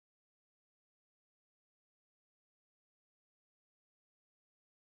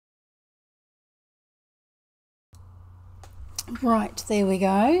Right, there we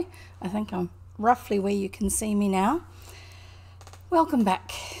go. I think I'm roughly where you can see me now. Welcome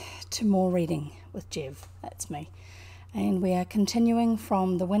back to more reading with Jev, that's me. And we are continuing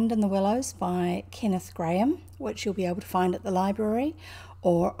from The Wind in the Willows by Kenneth Grahame, which you'll be able to find at the library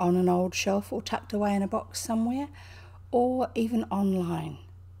or on an old shelf or tucked away in a box somewhere, or even online.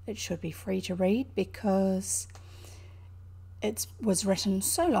 It should be free to read because it was written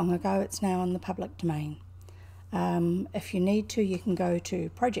so long ago it's now in the public domain. If you need to, you can go to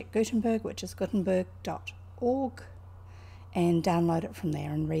Project Gutenberg, which is gutenberg.org, and download it from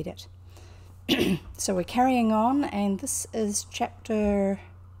there and read it. So we're carrying on, and this is chapter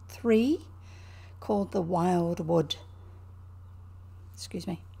 3, called The Wild Wood. Excuse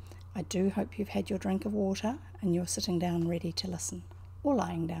me. I do hope you've had your drink of water and you're sitting down ready to listen, or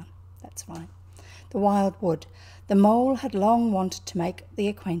lying down, that's fine. The Wild Wood. The mole had long wanted to make the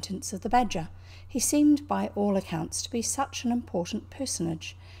acquaintance of the badger. He seemed by all accounts to be such an important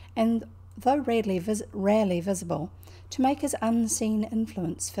personage, and though rarely visible, to make his unseen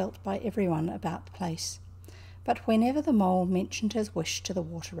influence felt by everyone about the place. But whenever the mole mentioned his wish to the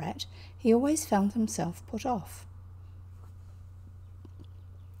water rat, he always found himself put off.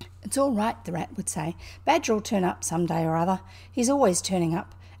 "It's all right," the rat would say. "Badger'll turn up some day or other. He's always turning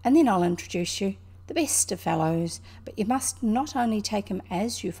up, and then I'll introduce you. The best of fellows, but you must not only take him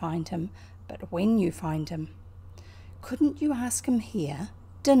as you find him, but when you find him." "Couldn't you ask him here?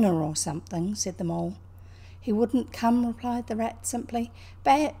 Dinner or something," said the mole. "He wouldn't come," replied the rat simply.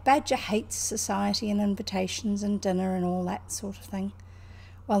 "Badger hates society and invitations and dinner and all that sort of thing."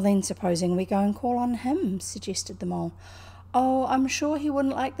 "Well then, supposing we go and call on him," suggested the mole. "Oh, I'm sure he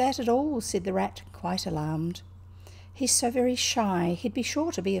wouldn't like that at all," said the rat, quite alarmed. "He's so very shy, he'd be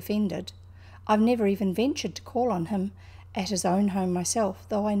sure to be offended. I've never even ventured to call on him at his own home myself,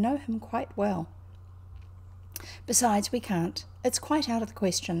 though I know him quite well. Besides, we can't. It's quite out of the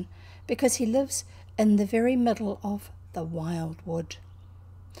question, because he lives in the very middle of the wild wood."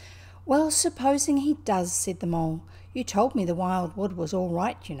 "Well, supposing he does," said the mole. "You told me the wild wood was all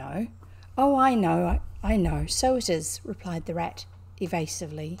right, you know." "Oh, I know, so it is," replied the rat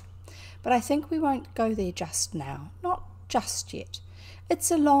evasively. "But I think we won't go there just now, not just yet.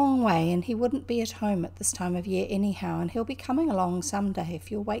 It's a long way, and he wouldn't be at home at this time of year anyhow, and he'll be coming along some day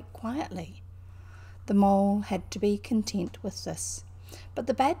if you'll wait quietly." The mole had to be content with this. But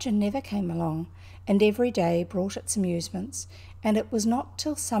the badger never came along, and every day brought its amusements, and it was not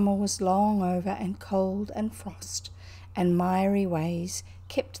till summer was long over, and cold and frost and miry ways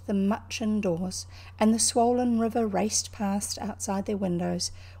kept them much indoors, and the swollen river raced past outside their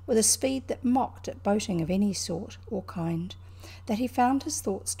windows with a speed that mocked at boating of any sort or kind, that he found his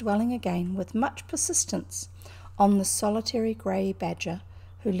thoughts dwelling again with much persistence on the solitary grey badger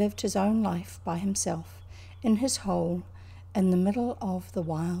who lived his own life by himself in his hole in the middle of the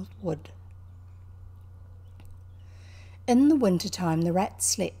wild wood. In the winter-time the rat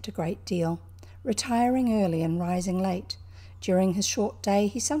slept a great deal, retiring early and rising late. During his short day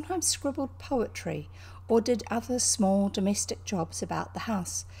he sometimes scribbled poetry or did other small domestic jobs about the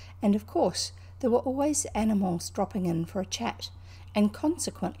house, and of course there were always animals dropping in for a chat, and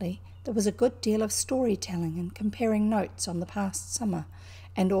consequently there was a good deal of storytelling and comparing notes on the past summer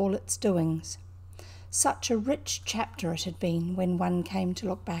and all its doings. Such a rich chapter it had been when one came to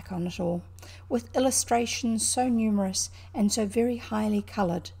look back on it all, with illustrations so numerous and so very highly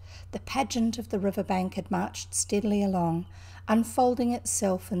coloured. The pageant of the river bank had marched steadily along, unfolding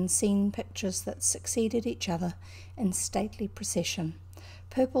itself in scene pictures that succeeded each other in stately procession.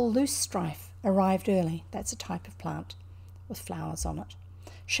 Purple loosestrife arrived early, that's a type of plant, with flowers on it,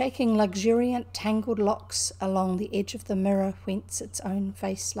 shaking luxuriant tangled locks along the edge of the mirror whence its own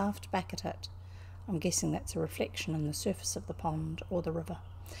face laughed back at it. I'm guessing that's a reflection in the surface of the pond or the river.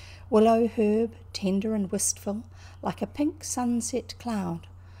 Willow herb, tender and wistful, like a pink sunset cloud,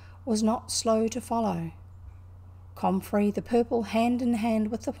 was not slow to follow. Comfrey, the purple hand in hand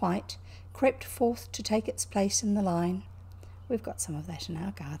with the white, crept forth to take its place in the line. We've got some of that in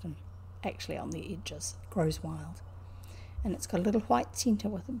our garden, actually on the edges. It grows wild. And it's got a little white centre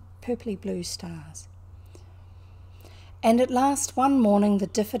with purply blue stars. And at last one morning the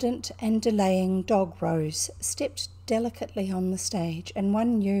diffident and delaying dog rose, stepped delicately on the stage, and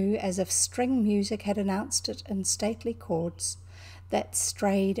one knew, as if string music had announced it in stately chords that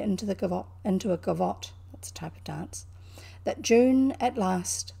strayed into a gavotte, that's a type of dance, that June at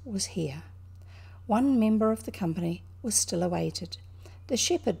last was here. One member of the company was still awaited, the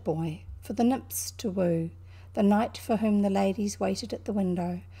shepherd boy for the nymphs to woo, the knight for whom the ladies waited at the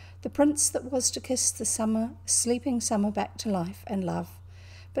window, the prince that was to kiss the sleeping summer back to life and love,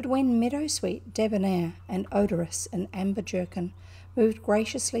 But when meadow-sweet, debonair, and odorous in amber jerkin moved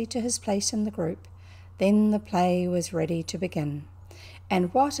graciously to his place in the group, then the play was ready to begin.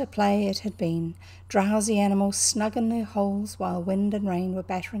 And what a play it had been! Drowsy animals snug in their holes while wind and rain were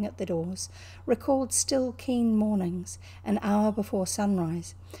battering at their doors recalled still keen mornings, an hour before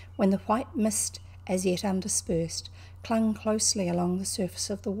sunrise, when the white mist, as yet undispersed, clung closely along the surface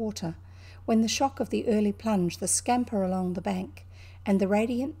of the water, when the shock of the early plunge, the scamper along the bank, and the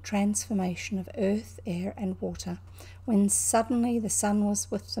radiant transformation of earth, air, and water, when suddenly the sun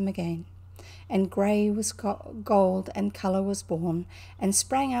was with them again, and grey was gold, and colour was born, and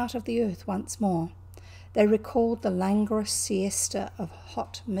sprang out of the earth once more. They recalled the languorous siesta of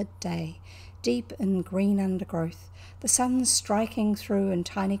hot midday, deep in green undergrowth, the sun striking through in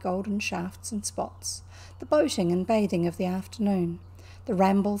tiny golden shafts and spots, the boating and bathing of the afternoon, the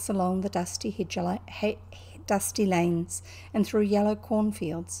rambles along the dusty lanes and through yellow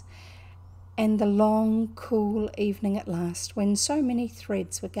cornfields, and the long, cool evening at last, when so many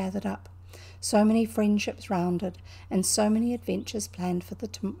threads were gathered up, so many friendships rounded, and so many adventures planned for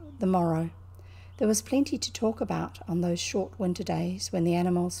the morrow. There was plenty to talk about on those short winter days when the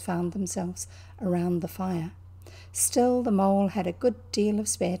animals found themselves around the fire. Still, the mole had a good deal of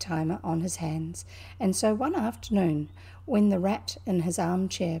spare time on his hands, and so one afternoon, when the rat in his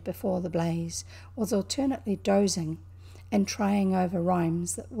armchair before the blaze was alternately dozing and trying over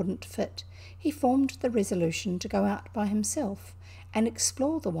rhymes that wouldn't fit, he formed the resolution to go out by himself and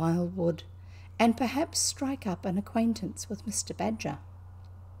explore the wild wood, and perhaps strike up an acquaintance with Mr. Badger.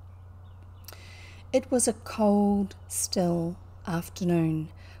 It was a cold, still afternoon,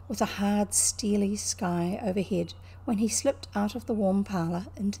 with a hard, steely sky overhead, when he slipped out of the warm parlour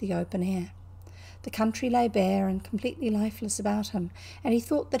into the open air. The country lay bare and completely lifeless about him, and he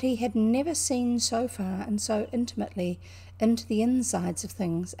thought that he had never seen so far and so intimately into the insides of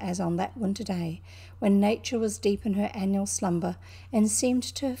things as on that winter day, when nature was deep in her annual slumber and seemed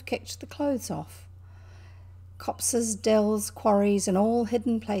to have kicked the clothes off. Copses, dells, quarries, and all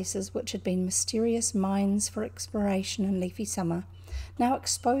hidden places which had been mysterious mines for exploration in leafy summer, now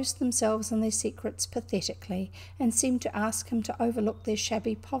exposed themselves and their secrets pathetically, and seemed to ask him to overlook their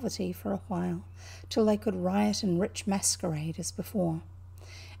shabby poverty for a while, till they could riot in rich masquerade as before,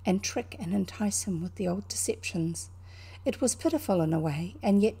 and trick and entice him with the old deceptions. It was pitiful in a way,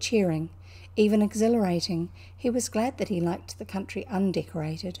 and yet cheering, even exhilarating. He was glad that he liked the country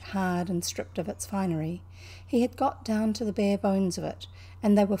undecorated, hard and stripped of its finery. He had got down to the bare bones of it,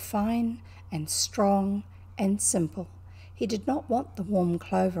 and they were fine and strong and simple. He did not want the warm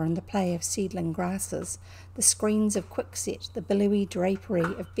clover and the play of seedling grasses. The screens of quickset, the billowy drapery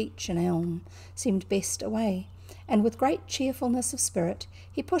of beech and elm seemed best away, and with great cheerfulness of spirit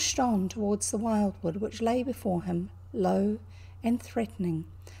he pushed on towards the wildwood which lay before him, low and threatening,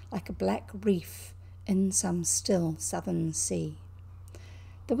 like a black reef in some still southern sea.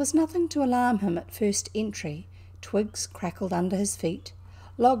 There was nothing to alarm him at first entry. Twigs crackled under his feet,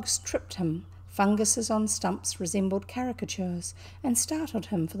 logs tripped him, funguses on stumps resembled caricatures, and startled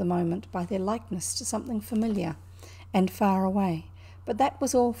him for the moment by their likeness to something familiar and far away. But that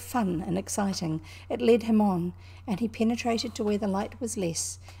was all fun and exciting. It led him on, and he penetrated to where the light was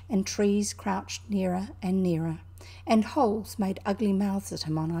less, and trees crouched nearer and nearer, and holes made ugly mouths at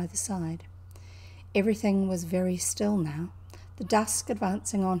him on either side. Everything was very still now, the dusk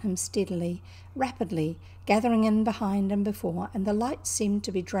advancing on him steadily, rapidly, gathering in behind and before, and the light seemed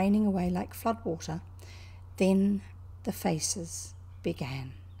to be draining away like floodwater. Then the faces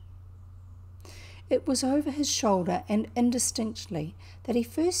began. It was over his shoulder and indistinctly that he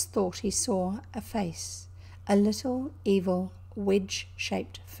first thought he saw a face, a little, evil,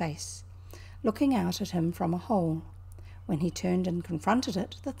 wedge-shaped face, looking out at him from a hole. When he turned and confronted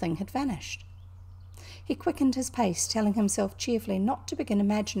it, the thing had vanished. He quickened his pace, telling himself cheerfully not to begin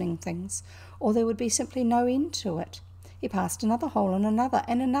imagining things, or there would be simply no end to it. He passed another hole and another,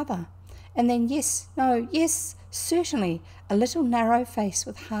 and then yes, certainly, a little narrow face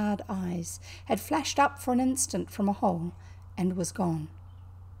with hard eyes had flashed up for an instant from a hole and was gone.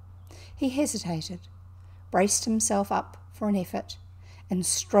 He hesitated, braced himself up for an effort, and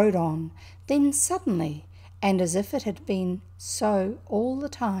strode on. Then suddenly, and as if it had been so all the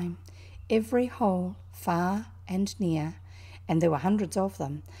time, every hole, far and near, and there were hundreds of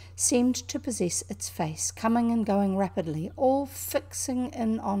them, seemed to possess its face, coming and going rapidly, all fixing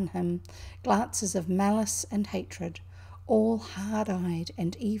in on him glances of malice and hatred, all hard-eyed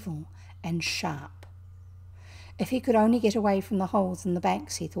and evil and sharp. If he could only get away from the holes in the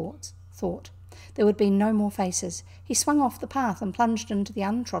banks, he thought, there would be no more faces. He swung off the path and plunged into the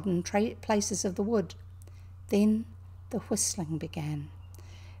untrodden places of the wood. Then the whistling began,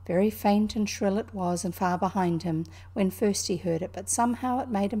 Very faint and shrill it was, and far behind him when first he heard it, but somehow it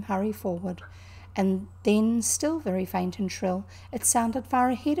made him hurry forward. And then, still very faint and shrill, it sounded far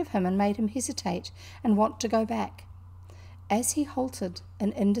ahead of him and made him hesitate and want to go back. As he halted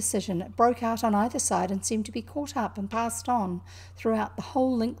in indecision, it broke out on either side and seemed to be caught up and passed on throughout the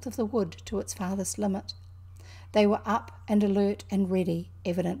whole length of the wood to its farthest limit. They were up and alert and ready,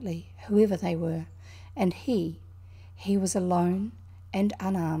 evidently, whoever they were, and he was alone and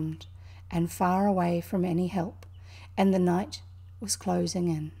unarmed and far away from any help, and the night was closing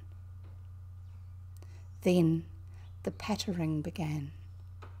in. Then the pattering began.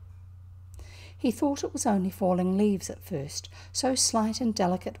 He thought it was only falling leaves at first, so slight and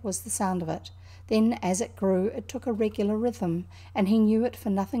delicate was the sound of it. Then, as it grew, it took a regular rhythm, and he knew it for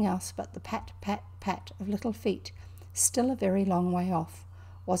nothing else but the pat, pat, pat of little feet, still a very long way off.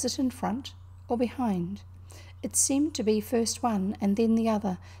 Was it in front or behind? It seemed to be first one and then the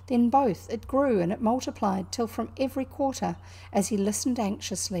other, then both. It grew and it multiplied till from every quarter, as he listened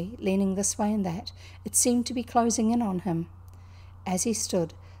anxiously, leaning this way and that, it seemed to be closing in on him. As he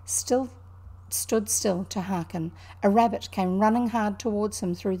stood still to hearken, a rabbit came running hard towards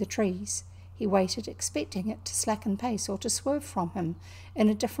him through the trees. He waited, expecting it to slacken pace or to swerve from him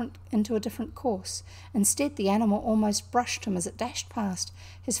into a different course. Instead, the animal almost brushed him as it dashed past,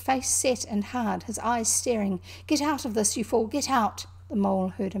 his face set and hard, his eyes staring. "Get out of this, you fool, get out!" the mole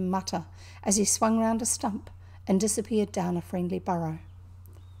heard him mutter as he swung round a stump and disappeared down a friendly burrow.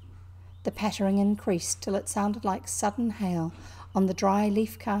 The pattering increased till it sounded like sudden hail on the dry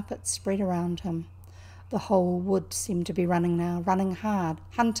leaf carpet spread around him. The whole wood seemed to be running now, running hard,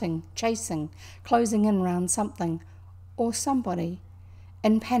 hunting, chasing, closing in round something or somebody.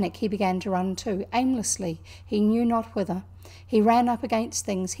 In panic he began to run too, aimlessly, he knew not whither. He ran up against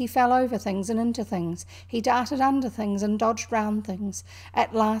things, he fell over things and into things, he darted under things and dodged round things.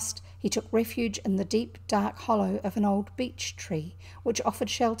 At last he took refuge in the deep, dark hollow of an old beech tree, which offered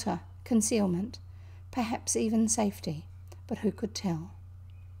shelter, concealment, perhaps even safety, but who could tell?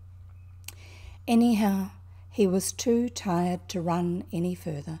 Anyhow, he was too tired to run any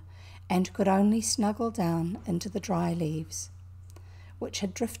further, and could only snuggle down into the dry leaves, which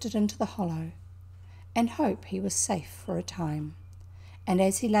had drifted into the hollow, and hope he was safe for a time. And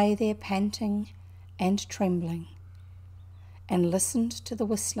as he lay there panting and trembling, and listened to the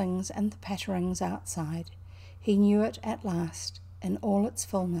whistlings and the patterings outside, he knew it at last, in all its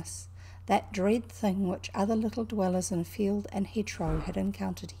fullness, that dread thing which other little dwellers in field and hedgerow had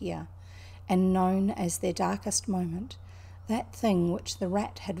encountered here, and known as their darkest moment, that thing which the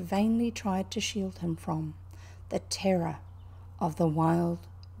rat had vainly tried to shield him from, the terror of the wild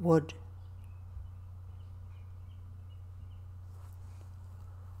wood.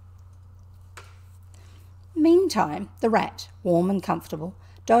 Meantime, the rat, warm and comfortable,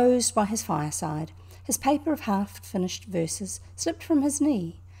 dozed by his fireside. His paper of half-finished verses slipped from his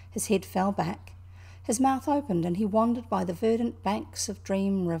knee, his head fell back, his mouth opened, and he wandered by the verdant banks of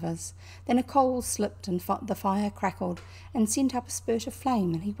dream rivers. Then a coal slipped, and the fire crackled, and sent up a spurt of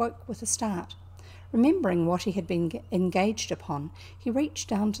flame, and he woke with a start. Remembering what he had been engaged upon, he reached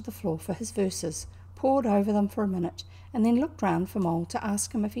down to the floor for his verses, pored over them for a minute, and then looked round for Mole to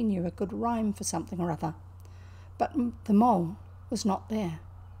ask him if he knew a good rhyme for something or other. But the mole was not there.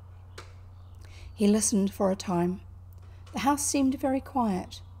 He listened for a time. The house seemed very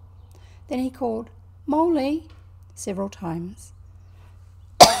quiet. Then he called, "Moley," several times,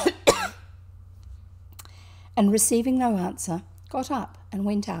 and receiving no answer, got up and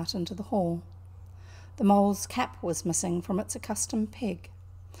went out into the hall. The mole's cap was missing from its accustomed peg.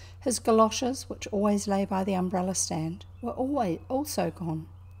 His galoshes, which always lay by the umbrella stand, were also gone.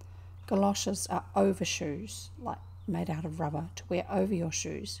 Galoshes are overshoes, like made out of rubber, to wear over your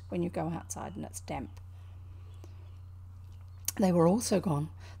shoes when you go outside and it's damp. They were also gone.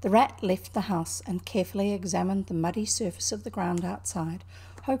 The rat left the house and carefully examined the muddy surface of the ground outside,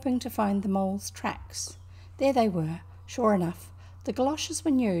 hoping to find the mole's tracks. There they were, sure enough. The galoshes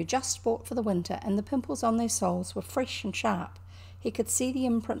were new, just bought for the winter, and the pimples on their soles were fresh and sharp. He could see the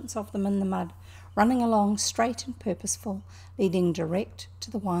imprints of them in the mud, running along straight and purposeful, leading direct to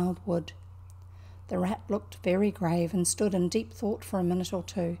the wild wood. The rat looked very grave and stood in deep thought for a minute or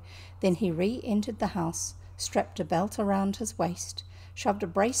two. Then he re-entered the house, strapped a belt around his waist, shoved a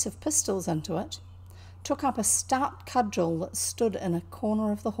brace of pistols into it, took up a stout cudgel that stood in a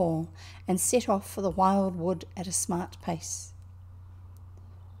corner of the hall, and set off for the wild wood at a smart pace.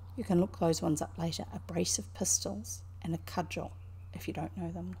 You can look those ones up later, a brace of pistols and a cudgel, if you don't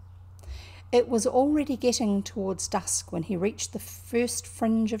know them. It was already getting towards dusk when he reached the first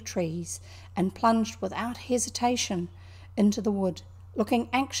fringe of trees and plunged without hesitation into the wood, looking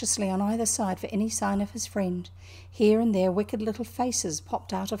anxiously on either side for any sign of his friend. Here and there wicked little faces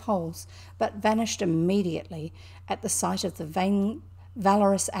popped out of holes, but vanished immediately at the sight of the vain,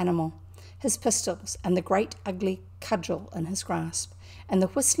 valorous animal, his pistols, and the great ugly cudgel in his grasp, and the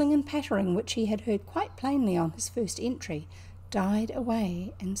whistling and pattering which he had heard quite plainly on his first entry died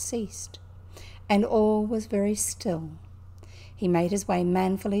away and ceased, and all was very still. He made his way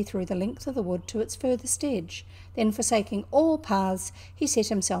manfully through the length of the wood to its furthest edge. Then, forsaking all paths, he set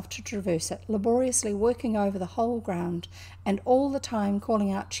himself to traverse it, laboriously working over the whole ground, and all the time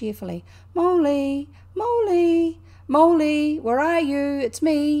calling out cheerfully, "Molly, Molly, Molly, where are you? It's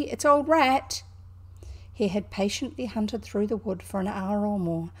me, it's old Rat." He had patiently hunted through the wood for an hour or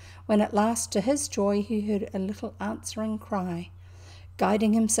more, when at last, to his joy, he heard a little answering cry.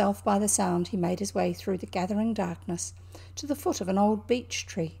 Guiding himself by the sound, he made his way through the gathering darkness to the foot of an old beech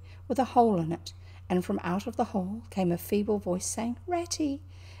tree with a hole in it, and from out of the hole came a feeble voice saying, "Ratty,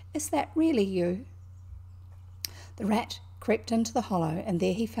 is that really you?" The rat crept into the hollow, and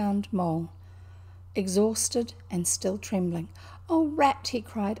there he found Mole, exhausted and still trembling. "Oh, Rat," he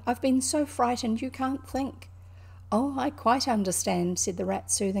cried, "I've been so frightened you can't think." "Oh, I quite understand," said the rat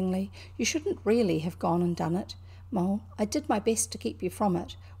soothingly. "You shouldn't really have gone and done it, Mole. I did my best to keep you from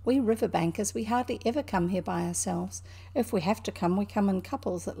it. We river bankers, we hardly ever come here by ourselves. If we have to come, we come in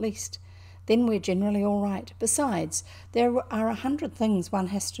couples at least. Then we're generally all right. Besides, there are 100 things one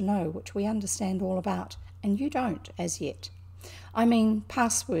has to know which we understand all about, and you don't as yet. I mean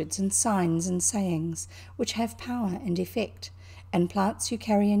passwords and signs and sayings, which have power and effect, and plants you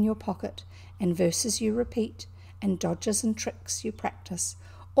carry in your pocket, and verses you repeat, and dodges and tricks you practice.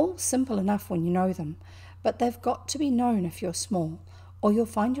 All simple enough when you know them, but they've got to be known if you're small, or you'll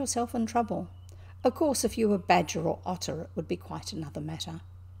find yourself in trouble. Of course, if you were badger or otter, it would be quite another matter."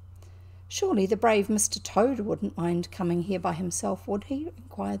 "Surely the brave Mr. Toad wouldn't mind coming here by himself, would he?"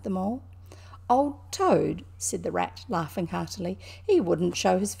 inquired the Mole. "Old Toad," said the rat, laughing heartily. "He wouldn't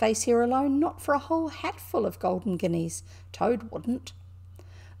show his face here alone, not for a whole hatful of golden guineas. Toad wouldn't."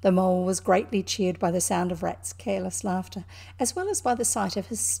 The Mole was greatly cheered by the sound of Rat's careless laughter, as well as by the sight of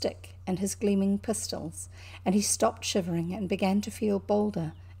his stick and his gleaming pistols, and he stopped shivering and began to feel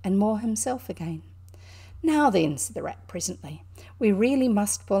bolder and more himself again. "Now then," said the rat presently, "we really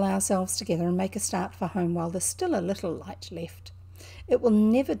must pull ourselves together and make a start for home while there's still a little light left. It will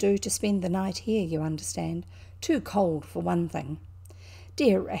never do to spend the night here, you understand. Too cold, for one thing."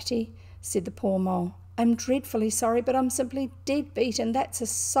 "Dear Ratty," said the poor Mole, "I'm dreadfully sorry, but I'm simply dead beat, and that's a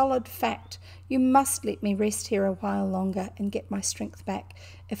solid fact. You must let me rest here a while longer and get my strength back,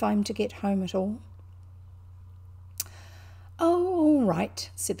 if I'm to get home at all." "Oh, all right,"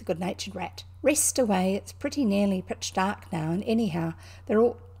 said the good-natured rat. "Rest away. It's pretty nearly pitch dark now, and anyhow there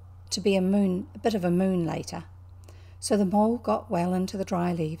ought to be a bit of a moon later." So the Mole got well into the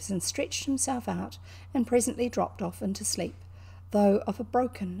dry leaves and stretched himself out, and presently dropped off into sleep, though of a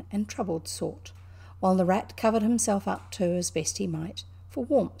broken and troubled sort, while the rat covered himself up too as best he might, for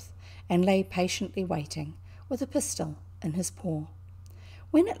warmth, and lay patiently waiting, with a pistol in his paw.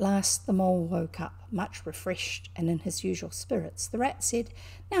 When at last the Mole woke up, much refreshed and in his usual spirits, the rat said,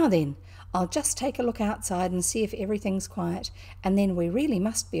 "Now then, I'll just take a look outside and see if everything's quiet, and then we really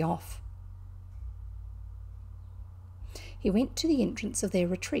must be off." He went to the entrance of their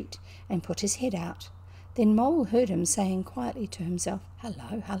retreat and put his head out. Then Mole heard him saying quietly to himself,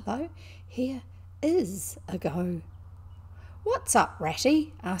 "Hello, hello, here is a go." "What's up,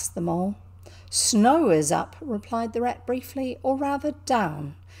 Ratty?" asked the Mole. "Snow is up," replied the rat briefly, "or rather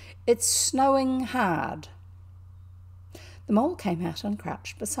down. It's snowing hard." The Mole came out and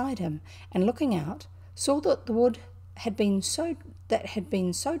crouched beside him, and looking out, saw that the wood had been so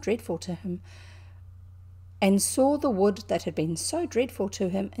dreadful to him,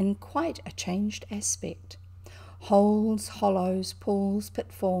 in quite a changed aspect. Holes, hollows, pools,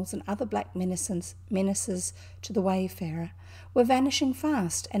 pitfalls, and other black menaces to the wayfarer were vanishing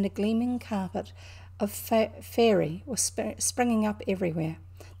fast, and a gleaming carpet of fairy was springing up everywhere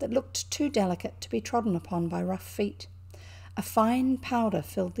that looked too delicate to be trodden upon by rough feet. A fine powder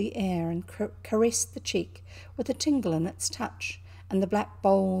filled the air and caressed the cheek with a tingle in its touch, and the black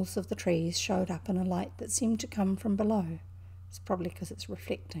boles of the trees showed up in a light that seemed to come from below. It's probably because it's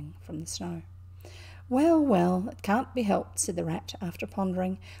reflecting from the snow. "Well, well, it can't be helped," said the rat, after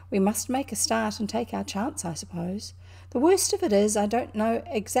pondering. "We must make a start and take our chance, I suppose. The worst of it is I don't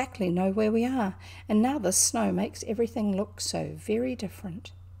exactly know where we are, and now this snow makes everything look so very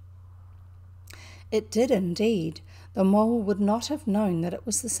different." It did indeed. The mole would not have known that it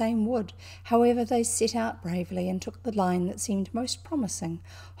was the same wood. However, they set out bravely and took the line that seemed most promising,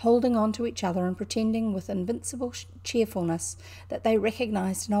 holding on to each other and pretending with invincible cheerfulness that they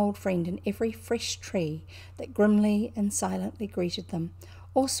recognised an old friend in every fresh tree that grimly and silently greeted them,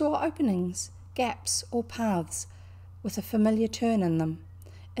 or saw openings, gaps, or paths with a familiar turn in them,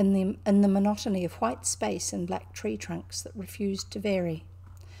 in the monotony of white space and black tree trunks that refused to vary.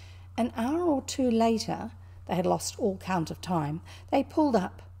 An hour or two later, they had lost all count of time, they pulled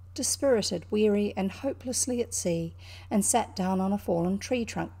up, dispirited, weary, and hopelessly at sea, and sat down on a fallen tree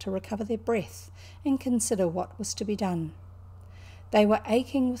trunk to recover their breath and consider what was to be done. They were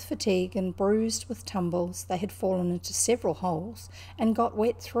aching with fatigue and bruised with tumbles. They had fallen into several holes and got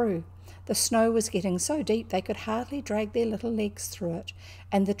wet through. The snow was getting so deep they could hardly drag their little legs through it,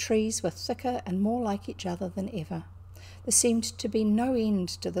 and the trees were thicker and more like each other than ever. There seemed to be no end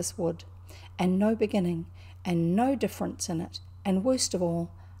to this wood, and no beginning, and no difference in it, and worst of all,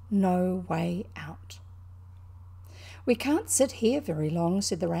 no way out. "We can't sit here very long,"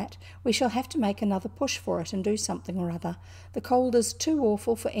 said the rat. "We shall have to make another push for it and do something or other. The cold is too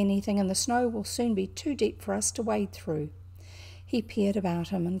awful for anything, and the snow will soon be too deep for us to wade through." He peered about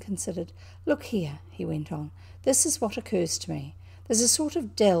him and considered. "Look here," he went on, "this is what occurs to me. There's a sort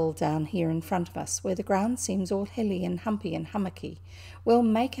of dell down here in front of us, where the ground seems all hilly and humpy and hummocky. We'll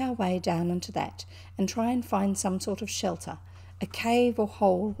make our way down into that, and try and find some sort of shelter, a cave or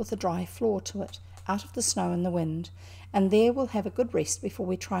hole with a dry floor to it, out of the snow and the wind, and there we'll have a good rest before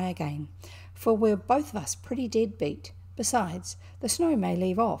we try again, for we're both of us pretty dead beat. Besides, the snow may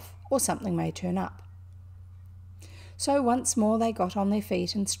leave off, or something may turn up." So once more they got on their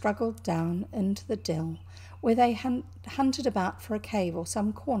feet and struggled down into the dell, where they hunted about for a cave or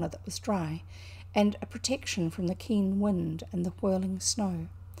some corner that was dry, and a protection from the keen wind and the whirling snow.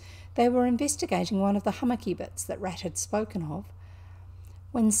 They were investigating one of the hummocky bits that Rat had spoken of,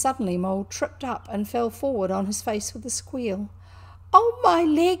 when suddenly Mole tripped up and fell forward on his face with a squeal. "Oh, my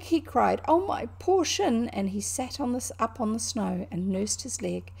leg!" he cried. "Oh, my poor shin!" And he sat up on the snow and nursed his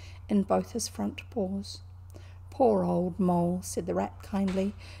leg in both his front paws. "Poor old Mole," said the rat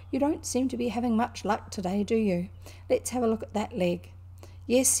kindly. "You don't seem to be having much luck today, do you? Let's have a look at that leg.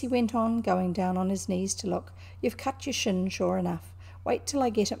 Yes," he went on, going down on his knees to look, "you've cut your shin, sure enough. Wait till I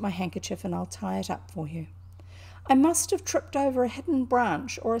get at my handkerchief and I'll tie it up for you." "I must have tripped over a hidden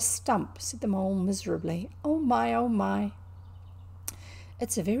branch or a stump," said the Mole miserably. "Oh my, oh my."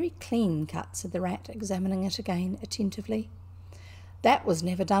 "It's a very clean cut," said the rat, examining it again attentively. "That was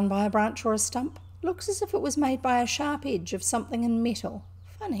never done by a branch or a stump. Looks as if it was made by a sharp edge of something in metal.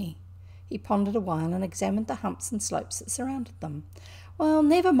 Funny." He pondered a while and examined the humps and slopes that surrounded them. "Well,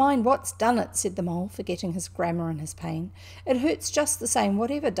 never mind what's done it," said the Mole, forgetting his grammar in his pain. "It hurts just the same,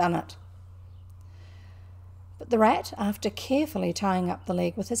 whatever done it." But the rat, after carefully tying up the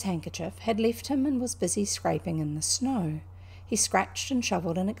leg with his handkerchief, had left him and was busy scraping in the snow. He scratched and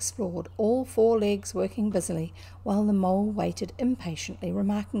shovelled and explored, all four legs working busily, while the Mole waited impatiently,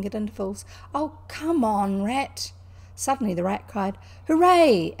 remarking at intervals, "Oh, come on, Rat." Suddenly the rat cried,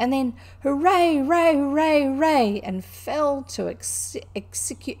 "Hooray!" and then, "Hooray, hooray, hooray, hooray!" and fell to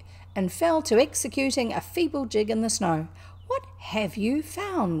executing a feeble jig in the snow. "What have you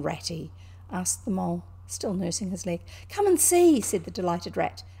found, Ratty?" asked the Mole, still nursing his leg. "Come and see," said the delighted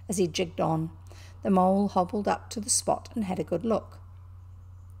rat, as he jigged on. The Mole hobbled up to the spot and had a good look.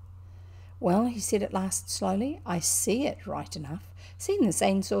 "Well," he said at last slowly, "I see it right enough. Seen the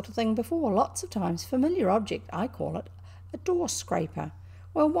same sort of thing before, lots of times. Familiar object, I call it. A door scraper.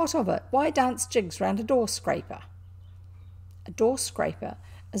 Well, what of it? Why dance jigs round a door scraper?" A door scraper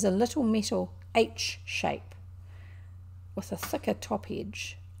is a little metal H shape with a thicker top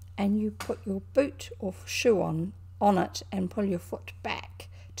edge, and you put your boot or shoe on it and pull your foot back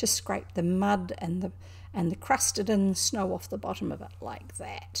to scrape the mud and the crusted-in snow off the bottom of it, like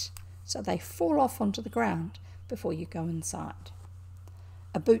that. So they fall off onto the ground before you go inside.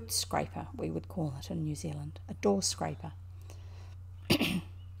 A boot scraper, we would call it in New Zealand, a door scraper.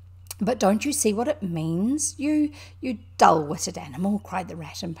 "But don't you see what it means, you dull-witted animal?" cried the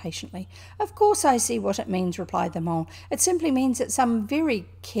rat impatiently. "Of course I see what it means," replied the Mole. "It simply means that some very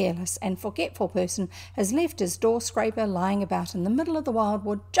careless and forgetful person has left his door scraper lying about in the middle of the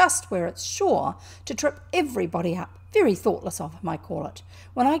wildwood, just where it's sure to trip everybody up. Very thoughtless of him, I call it.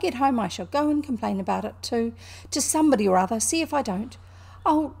 When I get home I shall go and complain about it to somebody or other, see if I don't."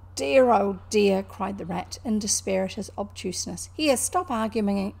 Oh dear," cried the rat, in despair at his obtuseness. "Here, stop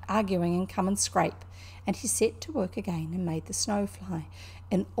arguing and come and scrape." And he set to work again and made the snow fly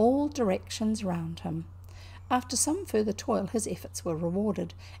in all directions round him. After some further toil his efforts were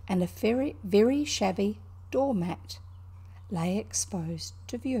rewarded, and a very, very shabby doormat lay exposed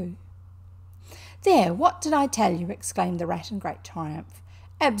to view. "There, what did I tell you?" exclaimed the rat in great triumph.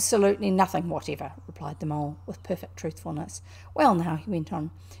 "Absolutely nothing whatever," replied the mole, with perfect truthfulness. "Well now," he went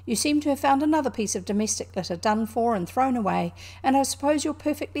on, "you seem to have found another piece of domestic litter done for and thrown away, and I suppose you're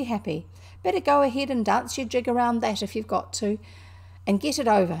perfectly happy. Better go ahead and dance your jig around that if you've got to, and get it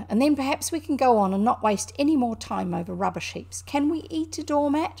over, and then perhaps we can go on and not waste any more time over rubbish heaps. Can we eat a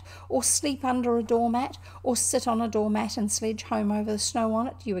doormat, or sleep under a doormat, or sit on a doormat and sledge home over the snow on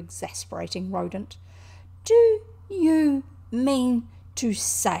it, you exasperating rodent?" "Do you mean to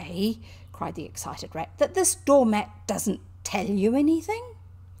say," cried the excited rat, "that this doormat doesn't tell you anything?"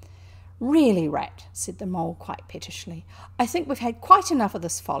 "Really, rat," said the mole quite pettishly, "I think we've had quite enough of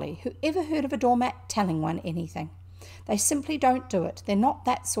this folly. Who ever heard of a doormat telling one anything? They simply don't do it. They're not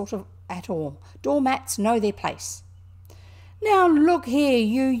that sort of at all. Doormats know their place." "Now look here,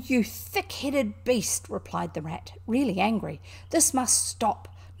 you thick-headed beast," replied the rat, really angry. "This must stop.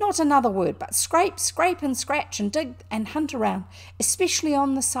 Not another word, but scrape, scrape and scratch and dig and hunt around, especially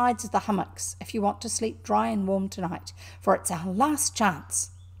on the sides of the hummocks, if you want to sleep dry and warm tonight, for it's our last chance."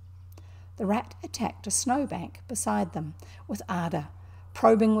 The rat attacked a snowbank beside them with ardour,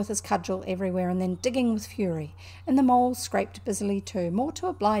 probing with his cudgel everywhere and then digging with fury, and the mole scraped busily too, more to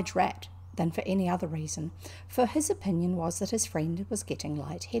oblige Rat than for any other reason, for his opinion was that his friend was getting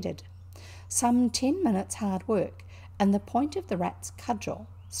light-headed. Some 10 minutes' hard work, and the point of the rat's cudgel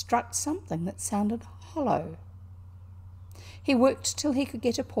struck something that sounded hollow. He worked till he could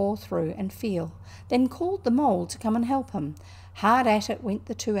get a paw through and feel, then called the mole to come and help him. Hard at it went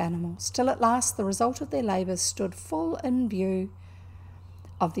the two animals, till at last the result of their labours stood full in view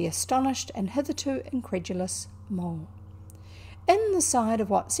of the astonished and hitherto incredulous mole. In the side of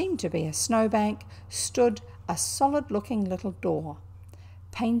what seemed to be a snowbank stood a solid-looking little door,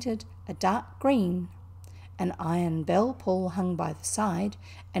 painted a dark green. An iron bell pull hung by the side,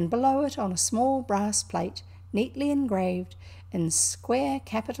 and below it on a small brass plate, neatly engraved in square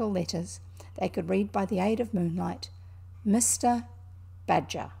capital letters, they could read by the aid of moonlight, "Mr.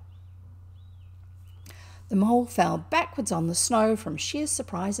 Badger." The mole fell backwards on the snow from sheer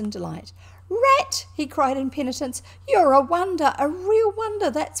surprise and delight. "Rat!" he cried in penitence. "You're a wonder, a real wonder,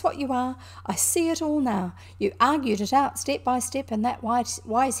 that's what you are. I see it all now. You argued it out step by step in that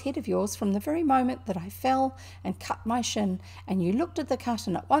wise head of yours from the very moment that I fell and cut my shin, and you looked at the cut,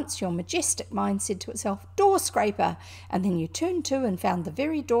 and at once your majestic mind said to itself, 'Door scraper,' and then you turned to and found the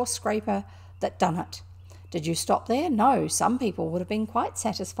very door scraper that done it. Did you stop there? No, some people would have been quite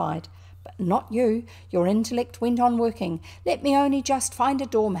satisfied. But not you. Your intellect went on working. 'Let me only just find a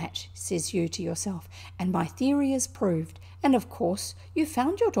doormat,' says you to yourself, 'and my theory is proved.' And of course you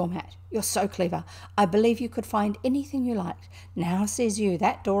found your doormat. You're so clever. I believe you could find anything you liked. Now, says you,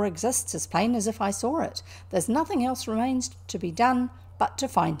 that door exists as plain as if I saw it. There's nothing else remains to be done but to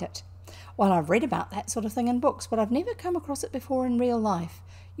find it. Well, I've read about that sort of thing in books, but I've never come across it before in real life.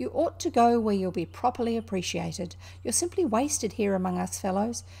 You ought to go where you'll be properly appreciated. You're simply wasted here among us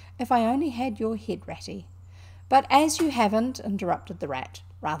fellows. If I only had your head, Ratty." "But as you haven't," interrupted the rat,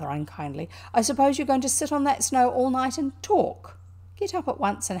 rather unkindly, "I suppose you're going to sit on that snow all night and talk. Get up at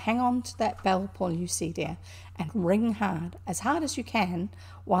once and hang on to that bell pull you see there, and ring hard as you can,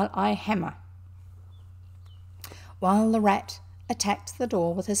 while I hammer." While the rat attacked the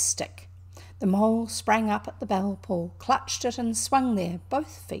door with his stick, the mole sprang up at the bell pull, clutched it and swung there,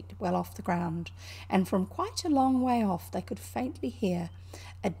 both feet well off the ground, and from quite a long way off they could faintly hear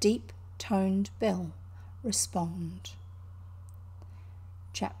a deep-toned bell respond.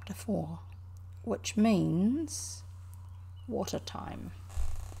 Chapter 4, which means water time.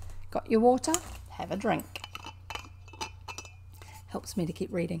 Got your water? Have a drink. Helps me to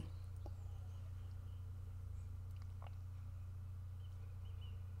keep reading.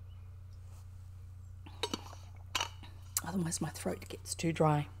 Otherwise my throat gets too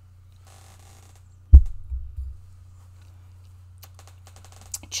dry.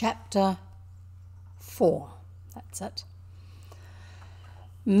 Chapter 4. That's it.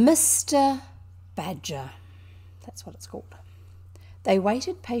 Mr. Badger. That's what it's called. They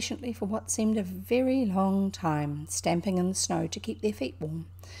waited patiently for what seemed a very long time, stamping in the snow to keep their feet warm.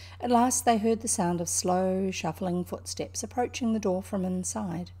 At last they heard the sound of slow, shuffling footsteps approaching the door from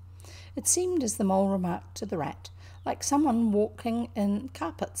inside. It seemed, as the mole remarked to the rat, like someone walking in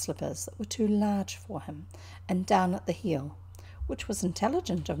carpet slippers that were too large for him, and down at the heel, which was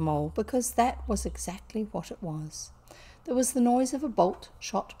intelligent of Mole, because that was exactly what it was. There was the noise of a bolt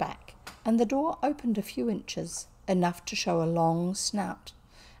shot back, and the door opened a few inches, enough to show a long snout,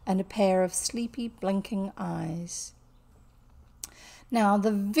 and a pair of sleepy, blinking eyes. "Now,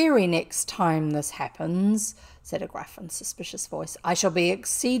 the very next time this happens," said a gruff and suspicious voice, "I shall be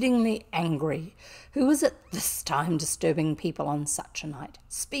exceedingly angry. Who is it this time disturbing people on such a night?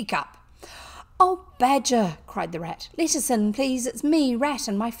 Speak up." "Oh, Badger," cried the rat, "let us in, please. It's me, Rat,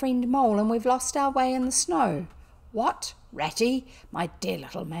 and my friend Mole, and we've lost our way in the snow." "What, Ratty, my dear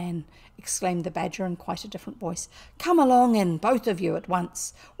little man," exclaimed the Badger in quite a different voice. "Come along in, both of you at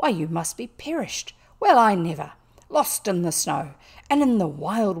once. Why, you must be perished. Well, I never. Lost in the snow, and in the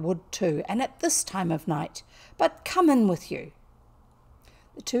wild wood too, and at this time of night. But come in with you."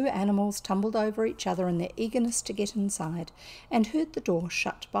 The two animals tumbled over each other in their eagerness to get inside, and heard the door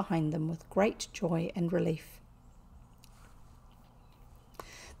shut behind them with great joy and relief.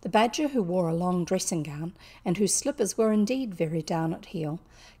 The Badger, who wore a long dressing gown, and whose slippers were indeed very down at heel,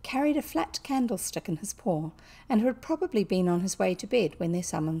 carried a flat candlestick in his paw, and had probably been on his way to bed when their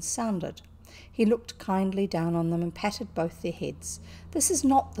summons sounded. He looked kindly down on them and patted both their heads. "This is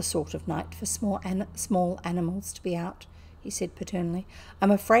not the sort of night for small animals to be out," he said paternally.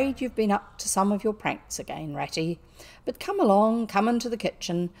 "I'm afraid you've been up to some of your pranks again, Ratty. But come along, come into the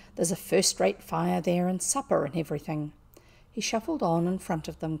kitchen. There's a first-rate fire there, and supper and everything." He shuffled on in front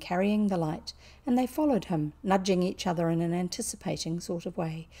of them, carrying the light, and they followed him, nudging each other in an anticipating sort of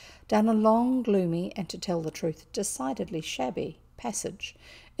way, down a long, gloomy, and to tell the truth, decidedly shabby passage,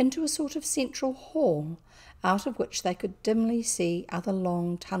 into a sort of central hall, out of which they could dimly see other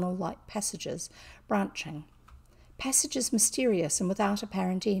long tunnel-like passages branching. Passages mysterious and without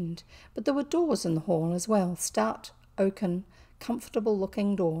apparent end, but there were doors in the hall as well, stout, oaken,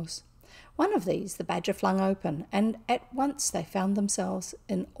 comfortable-looking doors. One of these the Badger flung open, and at once they found themselves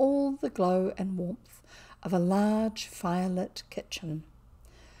in all the glow and warmth of a large fire-lit kitchen.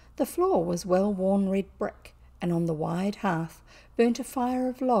 The floor was well-worn red brick, and on the wide hearth burnt a fire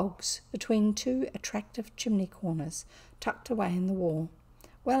of logs between two attractive chimney corners tucked away in the wall,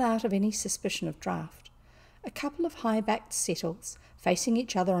 well out of any suspicion of draught. A couple of high-backed settles, facing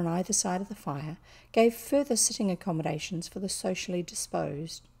each other on either side of the fire, gave further sitting accommodations for the sociably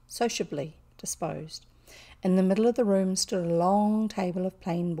disposed. In the middle of the room stood a long table of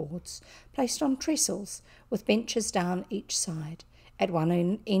plain boards, placed on trestles, with benches down each side. At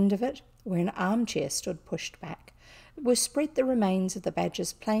one end of it, where an armchair stood pushed back, were spread the remains of the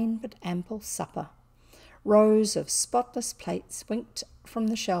Badger's plain but ample supper. Rows of spotless plates winked from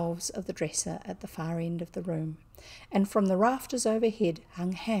the shelves of the dresser at the far end of the room, and from the rafters overhead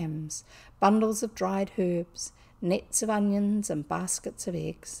hung hams, bundles of dried herbs, nets of onions, and baskets of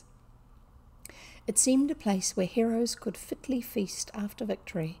eggs. It seemed a place where heroes could fitly feast after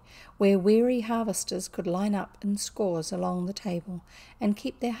victory, where weary harvesters could line up in scores along the table and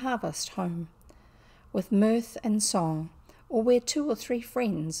keep their harvest home with mirth and song, or where 2 or 3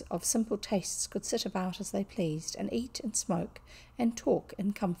 friends of simple tastes could sit about as they pleased, and eat and smoke and talk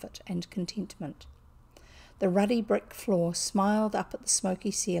in comfort and contentment. The ruddy brick floor smiled up at the smoky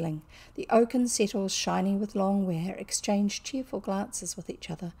ceiling. The oaken settles, shiny with long wear, exchanged cheerful glances with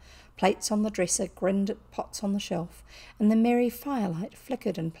each other. Plates on the dresser grinned at pots on the shelf, and the merry firelight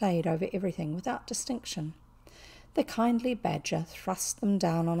flickered and played over everything without distinction. The kindly Badger thrust them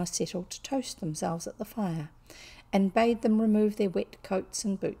down on a settle to toast themselves at the fire, and bade them remove their wet coats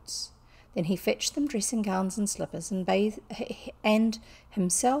and boots. Then he fetched them dressing gowns and slippers, and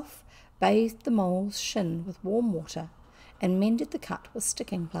himself bathed the mole's shin with warm water, and mended the cut with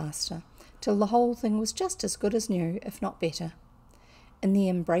sticking plaster, till the whole thing was just as good as new, if not better. In the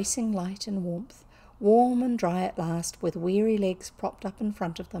embracing light and warmth, warm and dry at last, with weary legs propped up in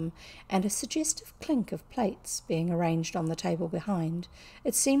front of them, and a suggestive clink of plates being arranged on the table behind,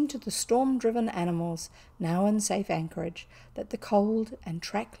 it seemed to the storm-driven animals, now in safe anchorage, that the cold and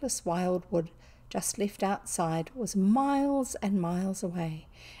trackless wild wood just left outside was miles and miles away,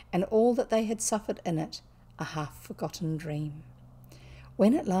 and all that they had suffered in it a half-forgotten dream.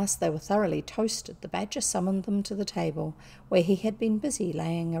 When at last they were thoroughly toasted, the Badger summoned them to the table, where he had been busy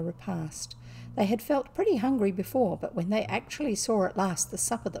laying a repast. They had felt pretty hungry before, but when they actually saw at last the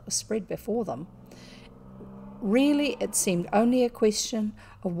supper that was spread before them, really it seemed only a question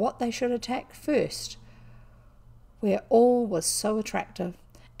of what they should attack first, where all was so attractive,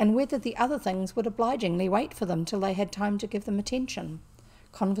 and whether the other things would obligingly wait for them till they had time to give them attention.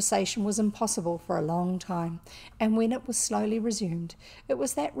 Conversation was impossible for a long time, and when it was slowly resumed, it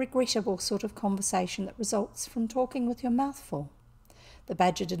was that regrettable sort of conversation that results from talking with your mouth full. The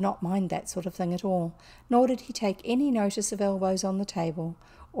Badger did not mind that sort of thing at all, nor did he take any notice of elbows on the table,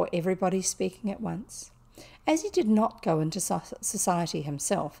 or everybody speaking at once. As he did not go into society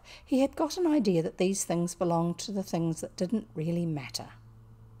himself, he had got an idea that these things belonged to the things that didn't really matter.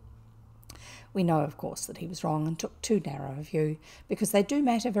 We know, of course, that he was wrong and took too narrow a view, because they do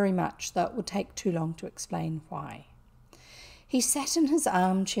matter very much, though it would take too long to explain why. He sat in his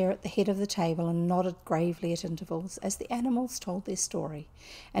armchair at the head of the table and nodded gravely at intervals as the animals told their story,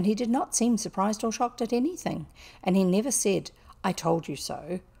 and he did not seem surprised or shocked at anything, and he never said, "I told you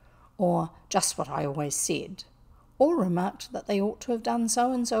so," or "just what I always said," or remarked that they ought to have done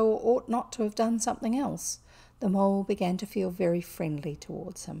so-and-so or ought not to have done something else. The mole began to feel very friendly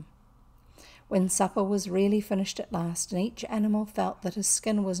towards him. When supper was really finished at last, and each animal felt that his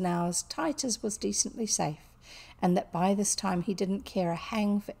skin was now as tight as was decently safe, and that by this time he didn't care a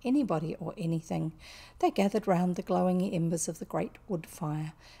hang for anybody or anything, they gathered round the glowing embers of the great wood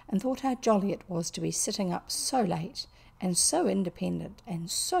fire, and thought how jolly it was to be sitting up so late, and so independent, and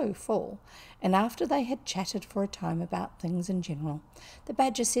so full. And after they had chatted for a time about things in general, the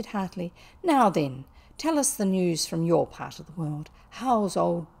badger said heartily, "Now then, tell us the news from your part of the world. How's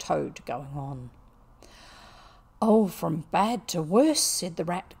old Toad going on?" "Oh, from bad to worse," said the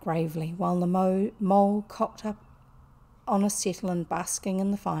rat gravely, while the mole cocked up on a settle and basking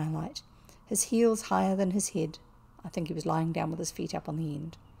in the firelight, his heels higher than his head. I think he was lying down with his feet up on the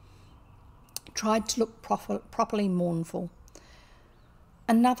end. Tried to look properly mournful.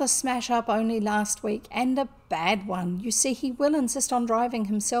 "Another smash-up only last week, and a bad one. You see, he will insist on driving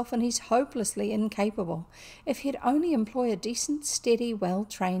himself, and he's hopelessly incapable. If he'd only employ a decent, steady,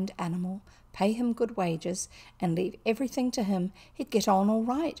 well-trained animal, pay him good wages, and leave everything to him, he'd get on all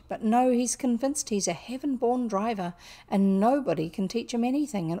right. But no, he's convinced he's a heaven-born driver, and nobody can teach him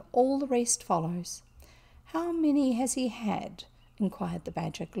anything, and all the rest follows." "How many has he had?" inquired the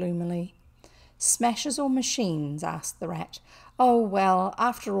badger gloomily. "Smashes or machines?" asked the rat. "Oh, well,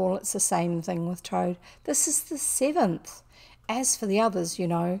 after all, it's the same thing with Toad. This is the 7th. As for the others, you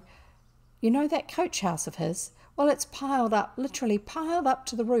know that coach house of his? Well, it's piled up, literally piled up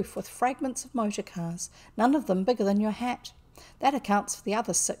to the roof with fragments of motor cars, none of them bigger than your hat. That accounts for the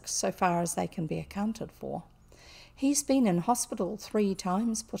other 6, so far as they can be accounted for." "He's been in hospital 3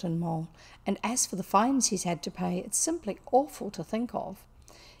 times, put in Mole, "and as for the fines he's had to pay, it's simply awful to think of."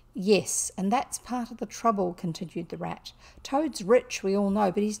 "Yes, and that's part of the trouble," continued the rat. "Toad's rich, we all know,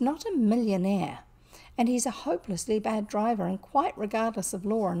 but he's not a millionaire, and he's a hopelessly bad driver and quite regardless of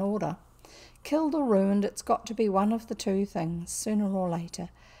law and order. Killed or ruined, it's got to be one of the 2 things, sooner or later.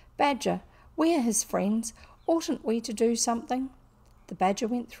 Badger, we're his friends. Oughtn't we to do something?" The badger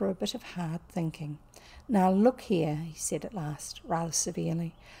went through a bit of hard thinking. "Now look here," he said at last, rather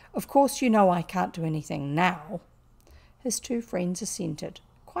severely. "Of course you know I can't do anything now." His 2 friends assented,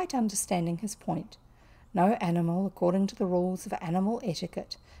 quite understanding his point. No animal, according to the rules of animal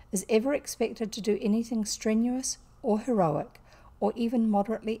etiquette, is ever expected to do anything strenuous or heroic, or even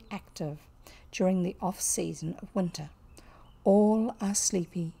moderately active, during the off-season of winter. All are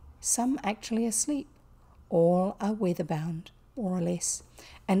sleepy, some actually asleep. All are weather-bound, more or less,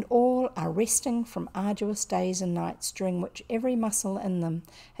 and all are resting from arduous days and nights during which every muscle in them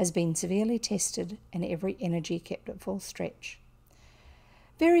has been severely tested and every energy kept at full stretch.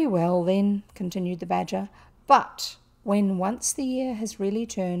 "Very well, then," continued the badger, "but when once the year has really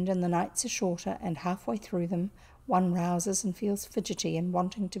turned and the nights are shorter, and halfway through them one rouses and feels fidgety and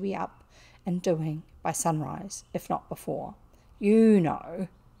wanting to be up and doing by sunrise, if not before. You know."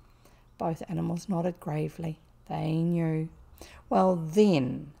 Both animals nodded gravely. They knew. "Well,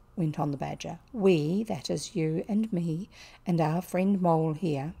 then," went on the badger, "we, that is you and me, and our friend Mole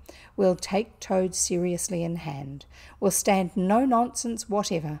here, will take Toad seriously in hand. We'll stand no nonsense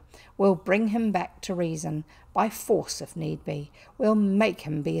whatever. We'll bring him back to reason, by force if need be. We'll make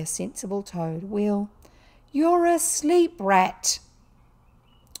him be a sensible Toad. You're asleep, rat."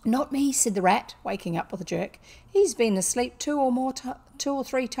 "Not me," said the rat, waking up with a jerk. "He's been asleep 2 or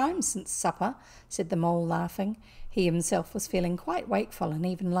 3 times since supper," said the mole, laughing. He himself was feeling quite wakeful and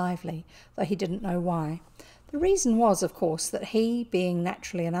even lively, though he didn't know why. The reason was, of course, that he, being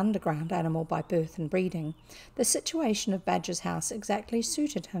naturally an underground animal by birth and breeding, the situation of Badger's house exactly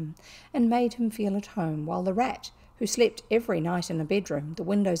suited him and made him feel at home, while the rat, who slept every night in a bedroom, the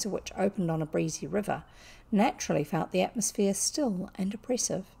windows of which opened on a breezy river, naturally felt the atmosphere still and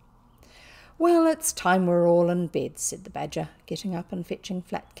oppressive. "Well, it's time we're all in bed," said the badger, getting up and fetching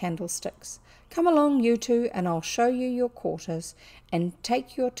flat candlesticks. "Come along, you 2, and I'll show you your quarters, and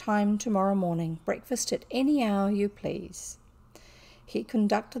take your time tomorrow morning. Breakfast at any hour you please." He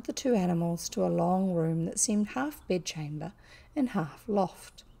conducted the 2 animals to a long room that seemed half bedchamber and half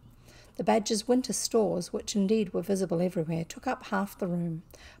loft. The badger's winter stores, which indeed were visible everywhere, took up half the room.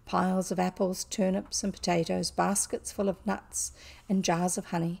 Piles of apples, turnips and potatoes, baskets full of nuts and jars of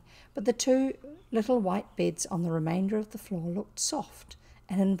honey, but the 2 little white beds on the remainder of the floor looked soft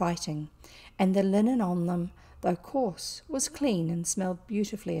and inviting, and the linen on them, though coarse, was clean and smelled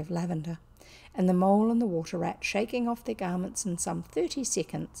beautifully of lavender, and the mole and the water rat, shaking off their garments in some 30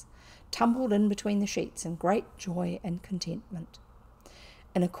 seconds, tumbled in between the sheets in great joy and contentment.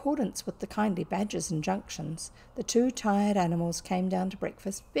 In accordance with the kindly badger's injunctions, the 2 tired animals came down to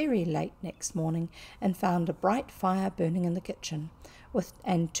breakfast very late next morning and found a bright fire burning in the kitchen,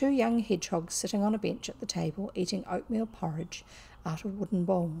 and 2 young hedgehogs sitting on a bench at the table eating oatmeal porridge out of wooden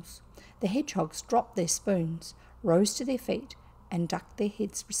bowls. The hedgehogs dropped their spoons, rose to their feet, and ducked their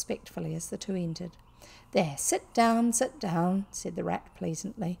heads respectfully as the 2 entered. "There, sit down," said the rat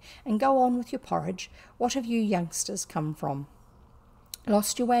pleasantly, "and go on with your porridge. What have you youngsters come from?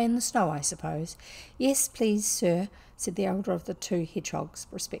 Lost your way in the snow, I suppose?" "Yes, please, sir," said the elder of the 2 hedgehogs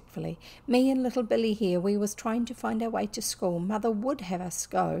respectfully. "Me and little Billy here, we was trying to find our way to school. Mother would have us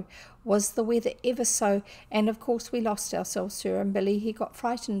go, was the weather ever so, and of course we lost ourselves, sir, and Billy he got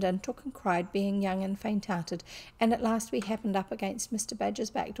frightened and took and cried, being young and faint-hearted, and at last we happened up against Mr.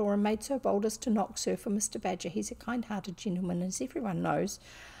 Badger's back door and made so bold as to knock, sir, for Mr. Badger, he's a kind-hearted gentleman, as everyone knows."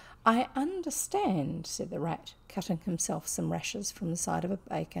 "I understand," said the rat, cutting himself some rashers from a side of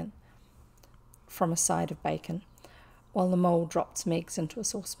bacon, while the mole dropped some eggs into a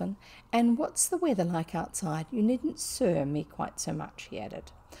saucepan. "And what's the weather like outside? You needn't 'sir' me quite so much," he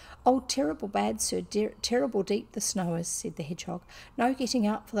added. "Oh, terrible bad, sir, terrible deep the snow is," said the hedgehog. "No getting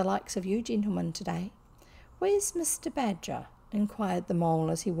out for the likes of you gentlemen today." "Where's Mr. Badger?" inquired the mole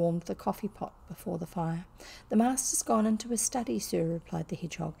as he warmed the coffee pot before the fire. "The master's gone into his study, sir," replied the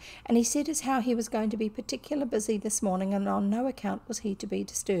hedgehog, "and he said as how he was going to be particular busy this morning, and on no account was he to be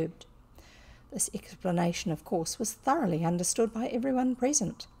disturbed." This explanation, of course, was thoroughly understood by everyone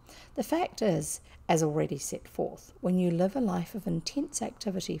present. The fact is, as already set forth, when you live a life of intense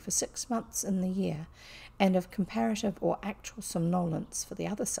activity for 6 months in the year, and of comparative or actual somnolence for the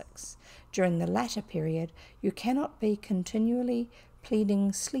other 6, during the latter period you cannot be continually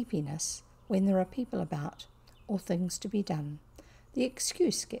pleading sleepiness when there are people about or things to be done. The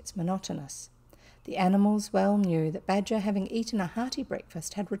excuse gets monotonous. The animals well knew that Badger, having eaten a hearty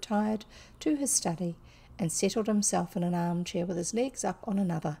breakfast, had retired to his study and settled himself in an armchair with his legs up on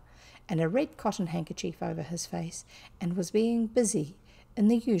another and a red cotton handkerchief over his face, and was being busy in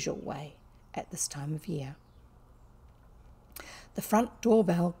the usual way at this time of year. The front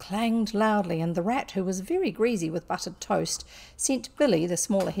doorbell clanged loudly, and the rat, who was very greasy with buttered toast, sent Billy, the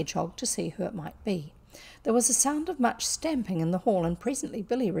smaller hedgehog, to see who it might be. There was a sound of much stamping in the hall, and presently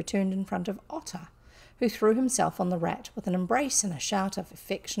Billy returned in front of Otter, who threw himself on the rat with an embrace and a shout of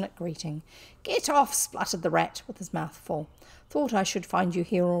affectionate greeting. "Get off!" spluttered the rat with his mouth full. "Thought I should find you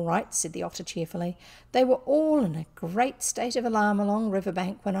here all right," said the otter cheerfully. "They were all in a great state of alarm along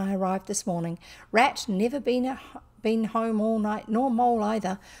Riverbank when I arrived this morning. Rat never been home all night, nor Mole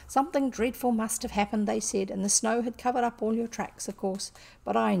either. Something dreadful must have happened, they said, and the snow had covered up all your tracks, of course.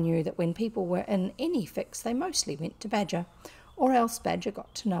 But I knew that when people were in any fix, they mostly went to Badger, or else Badger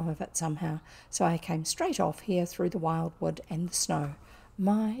got to know of it somehow. So I came straight off here through the wild wood and the snow.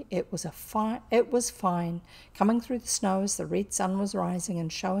 My, it was fine, coming through the snow as the red sun was rising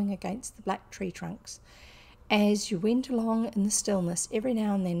and showing against the black tree trunks. As you went along in the stillness, every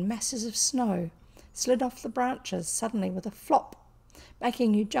now and then masses of snow slid off the branches suddenly with a flop,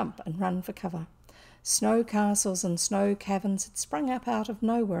 making you jump and run for cover. Snow castles and snow caverns had sprung up out of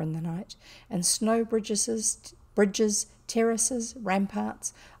nowhere in the night, and snow bridges, terraces,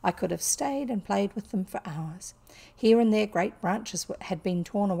 ramparts. I could have stayed and played with them for hours. Here and there great branches had been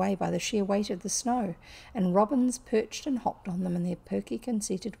torn away by the sheer weight of the snow, and robins perched and hopped on them in their perky,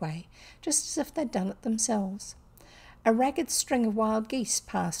 conceited way, just as if they'd done it themselves. A ragged string of wild geese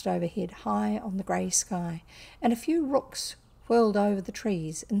passed overhead high on the grey sky, and a few rooks whirled over the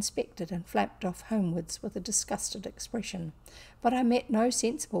trees, inspected and flapped off homewards with a disgusted expression. But I met no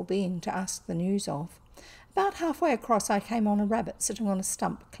sensible being to ask the news of. About halfway across I came on a rabbit sitting on a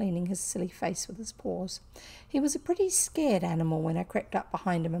stump, cleaning his silly face with his paws. He was a pretty scared animal when I crept up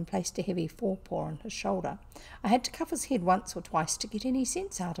behind him and placed a heavy forepaw on his shoulder. I had to cuff his head once or twice to get any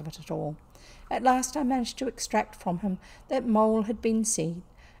sense out of it at all. At last I managed to extract from him that Mole had been seen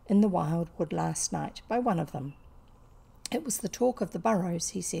in the wild wood last night by one of them. It was the talk of the burrows,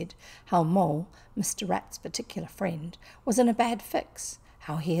 he said, how Mole, Mr. Rat's particular friend, was in a bad fix,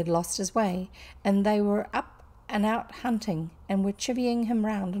 how he had lost his way, and they were up and out hunting, and were chivying him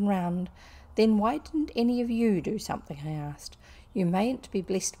round and round. "Then why didn't any of you do something?" I asked. "You mayn't be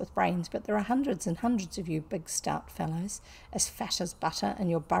blessed with brains, but there are hundreds and hundreds of you big stout fellows, as fat as butter, and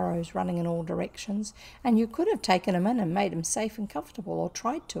your burrows running in all directions, and you could have taken 'em in and made 'em safe and comfortable, or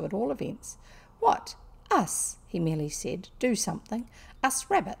tried to at all events." "What, "Us," he merely said. "Do something. Us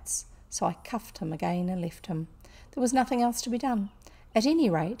rabbits." So I cuffed him again and left him. There was nothing else to be done. At any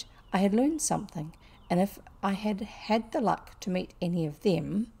rate, I had learned something, and if I had had the luck to meet any of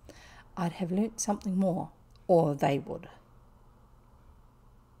them, I'd have learnt something more, or they would.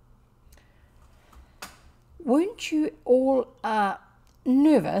 "Weren't you all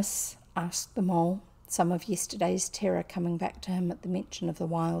nervous?" asked the mole, some of yesterday's terror coming back to him at the mention of the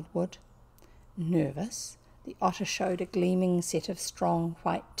wild wood. "Nervous?" The otter showed a gleaming set of strong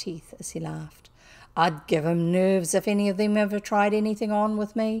white teeth as he laughed. "I'd give 'em nerves if any of them ever tried anything on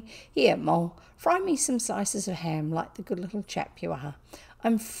with me. Here, Mole, fry me some slices of ham like the good little chap you are.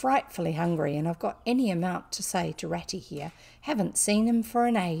 I'm frightfully hungry, and I've got any amount to say to Ratty here. Haven't seen him for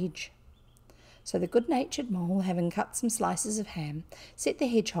an age." So the good-natured mole, having cut some slices of ham, set the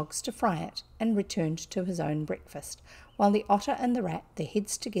hedgehogs to fry it and returned to his own breakfast, while the otter and the rat, their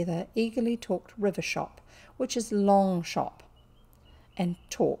heads together, eagerly talked river shop, which is long shop, and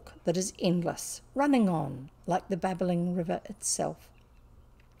talk that is endless, running on like the babbling river itself.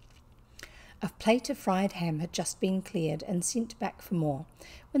 A plate of fried ham had just been cleared and sent back for more,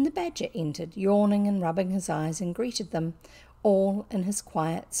 when the badger entered, yawning and rubbing his eyes, and greeted them all in his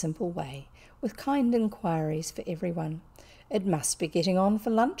quiet, simple way, with kind inquiries for everyone. "It must be getting on for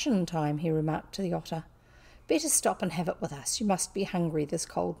luncheon time," he remarked to the otter. "Better stop and have it with us. You must be hungry this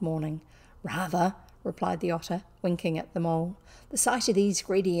cold morning." "Rather," replied the otter, winking at the mole. "The sight of these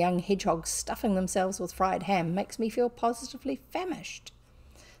greedy young hedgehogs stuffing themselves with fried ham makes me feel positively famished."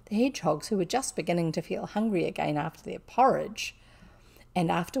 The hedgehogs, who were just beginning to feel hungry again after their porridge, and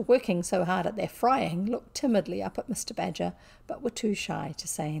after working so hard at their frying, looked timidly up at Mr. Badger, but were too shy to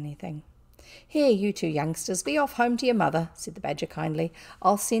say anything. "Here, you two youngsters, be off home to your mother," said the badger kindly.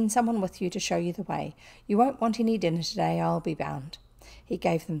 "I'll send someone with you to show you the way. You won't want any dinner today, I'll be bound." He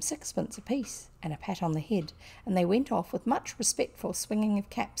gave them 6 pence apiece and a pat on the head, and they went off with much respectful swinging of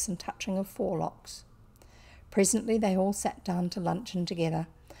caps and touching of forelocks. Presently they all sat down to luncheon together.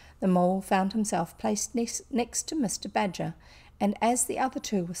 The mole found himself placed next to Mr. Badger, and as the other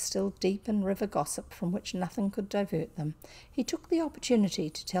two were still deep in river gossip from which nothing could divert them, he took the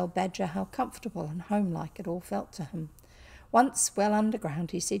opportunity to tell Badger how comfortable and homelike it all felt to him. Once well underground,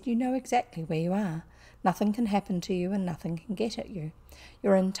 he said, "You know exactly where you are. Nothing can happen to you and nothing can get at you.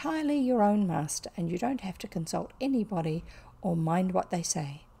 You're entirely your own master, and you don't have to consult anybody or mind what they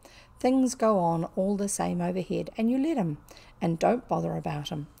say. Things go on all the same overhead, and you let 'em, and don't bother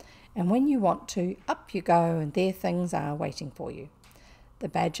about 'em. And when you want to, up you go, and there things are waiting for you." The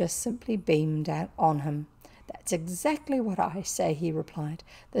badger simply beamed out on him. "That's exactly what I say," he replied.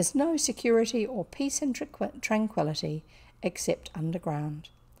 "There's no security or peace and tranquility except underground.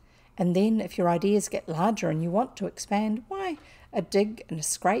 And then, if your ideas get larger and you want to expand, why, a dig and a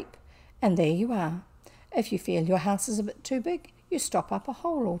scrape, and there you are. If you feel your house is a bit too big, you stop up a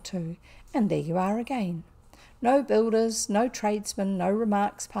hole or two, and there you are again. No builders, no tradesmen, no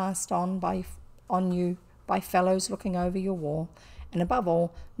remarks passed on you by fellows looking over your wall, and above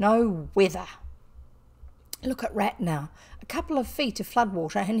all, no weather. Look at Rat now, a couple of feet of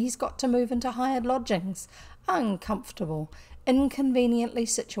floodwater, and he's got to move into hired lodgings. Uncomfortable, inconveniently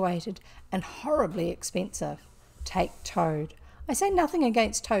situated, and horribly expensive. Take Toad. I say nothing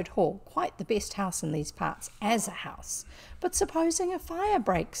against Toad Hall, quite the best house in these parts as a house. But supposing a fire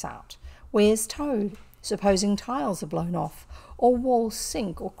breaks out, where's Toad? Supposing tiles are blown off, or walls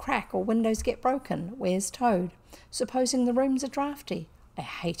sink or crack, or windows get broken, where's Toad? Supposing the rooms are draughty. I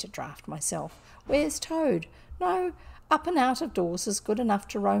hate a draught myself. Where's Toad? No, up and out of doors is good enough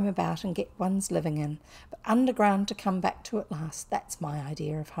to roam about and get one's living in, but underground to come back to at last, that's my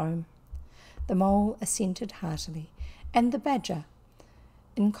idea of home." The mole assented heartily, and the badger,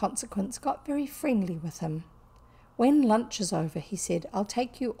 in consequence, got very friendly with him. "When lunch is over," he said, "I'll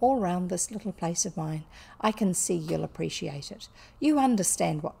take you all round this little place of mine. I can see you'll appreciate it. You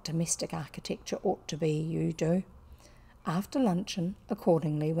understand what domestic architecture ought to be, you do." After luncheon,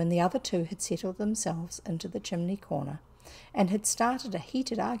 accordingly, when the other two had settled themselves into the chimney corner and had started a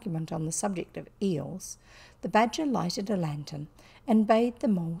heated argument on the subject of eels, the badger lighted a lantern and bade the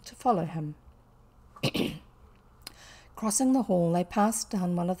mole to follow him. Crossing the hall, they passed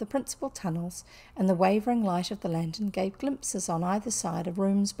down one of the principal tunnels, and the wavering light of the lantern gave glimpses on either side of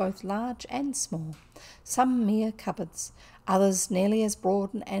rooms both large and small, some mere cupboards, others nearly as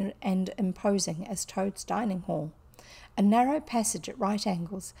broad and imposing as Toad's dining hall. A narrow passage at right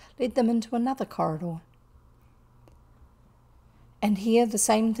angles led them into another corridor, and here the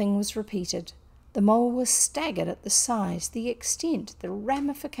same thing was repeated. The mole was staggered at the size, the extent, the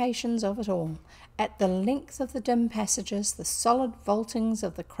ramifications of it all, at the length of the dim passages, the solid vaultings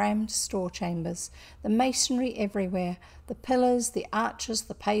of the crammed store chambers, the masonry everywhere, the pillars, the arches,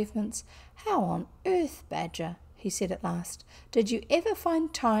 the pavements. "How on earth, Badger," he said at last, "did you ever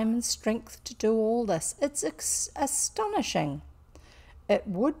find time and strength to do all this? It's astonishing." "It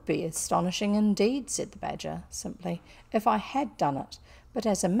would be astonishing indeed," said the Badger simply, "if I had done it. But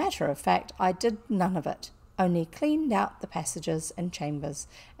as a matter of fact, I did none of it, only cleaned out the passages and chambers,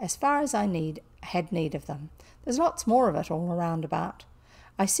 as far as I had need of them. There's lots more of it all around about.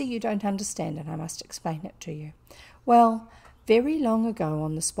 I see you don't understand, and I must explain it to you. Well, very long ago,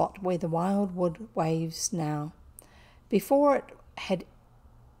 on the spot where the wild wood waves now, before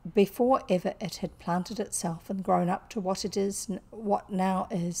ever it had planted itself and grown up to what now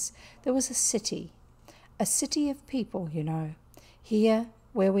is, there was a city of people, you know. Here,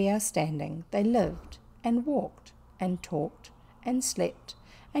 where we are standing, they lived and walked and talked and slept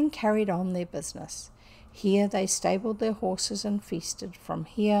and carried on their business. Here they stabled their horses and feasted. From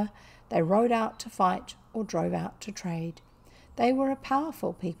here they rode out to fight or drove out to trade. They were a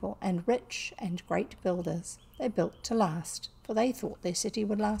powerful people and rich and great builders. They built to last, for they thought their city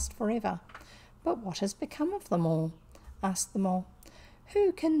would last forever. But what has become of them all?" asked the Mole.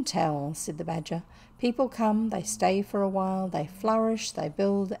 "Who can tell?" said the Badger. "People come, they stay for a while, they flourish, they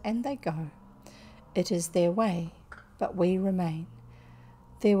build, and they go. It is their way, but we remain.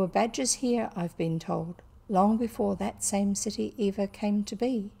 There were badgers here, I've been told, long before that same city ever came to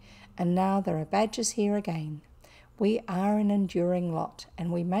be, and now there are badgers here again. We are an enduring lot,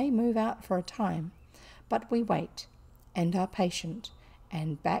 and we may move out for a time, but we wait, and are patient,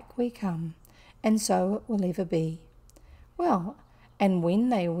 and back we come, and so it will ever be. Well, and when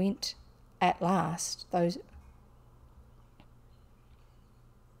they went at last, those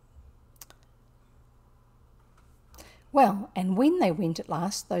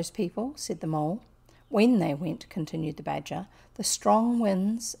people, said the Mole. "When they went," continued the Badger, "the strong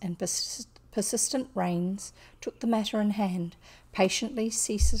winds and persistent rains took the matter in hand, patiently,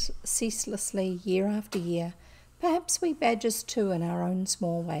 ceaselessly, year after year. Perhaps we badgers too, in our own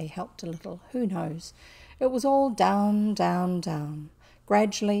small way, helped a little. Who knows? It was all down, down, down.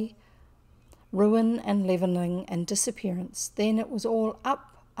 Gradually, ruin and levelling and disappearance. Then it was all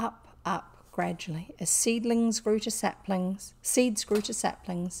up, up, up, gradually, as seeds grew to saplings,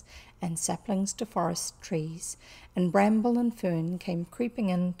 and saplings to forest trees, and bramble and fern came creeping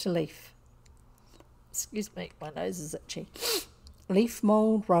into leaf. Excuse me, my nose is itchy. Leaf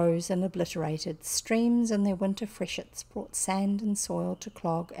mould rose and obliterated. Streams in their winter freshets brought sand and soil to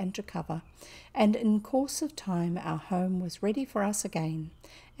clog and to cover, and in course of time our home was ready for us again,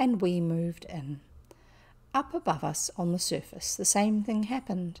 and we moved in. Up above us on the surface the same thing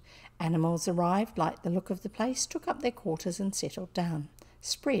happened. Animals arrived, liked the look of the place, took up their quarters and settled down,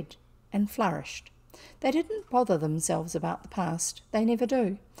 spread and flourished. They didn't bother themselves about the past. They never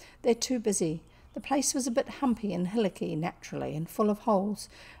do. They're too busy. The place was a bit humpy and hillocky naturally and full of holes,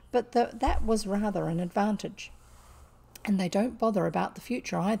 but that was rather an advantage. And they don't bother about the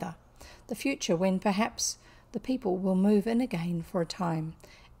future either. The future, when perhaps the people will move in again for a time,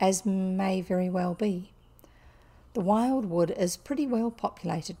 as may very well be. The wild wood is pretty well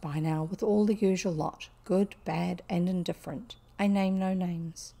populated by now with all the usual lot, good, bad, and indifferent. I name no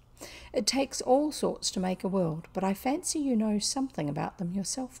names. It takes all sorts to make a world, but I fancy you know something about them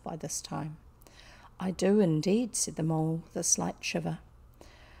yourself by this time." "I do indeed," said the Mole with a slight shiver.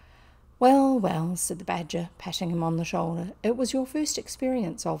 "Well, well," said the Badger, patting him on the shoulder. "It was your first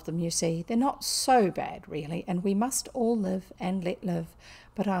experience of them, you see. They're not so bad, really, and we must all live and let live.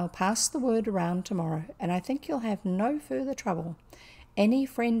 But I'll pass the word around tomorrow, and I think you'll have no further trouble. Any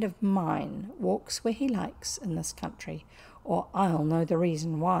friend of mine walks where he likes in this country, or I'll know the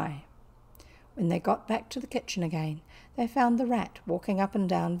reason why." When they got back to the kitchen again, they found the Rat walking up and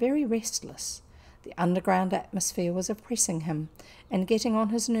down, very restless. The underground atmosphere was oppressing him and getting on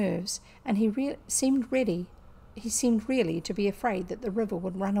his nerves, and he seemed really to be afraid that the river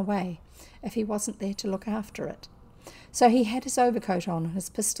would run away if he wasn't there to look after it. So he had his overcoat on and his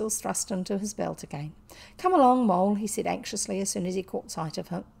pistols thrust into his belt again. "Come along, Mole," he said anxiously as soon as he caught sight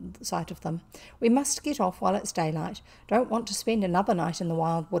of them. "We must get off while it's daylight. Don't want to spend another night in the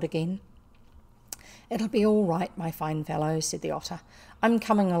wild wood again." "It'll be all right, my fine fellow," said the Otter. "I'm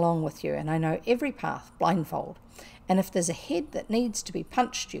coming along with you, and I know every path blindfold, and if there's a head that needs to be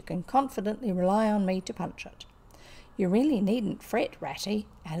punched, you can confidently rely on me to punch it." "You really needn't fret, Ratty,"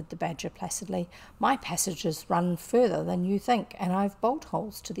 added the Badger placidly. "My passages run further than you think, and I've bolt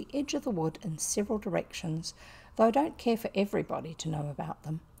holes to the edge of the wood in several directions, though I don't care for everybody to know about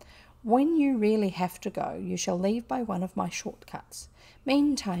them. When you really have to go, you shall leave by one of my shortcuts.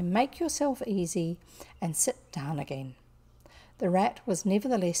 Meantime, make yourself easy and sit down again." The rat was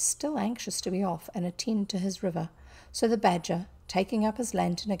nevertheless still anxious to be off and attend to his river, so the badger, taking up his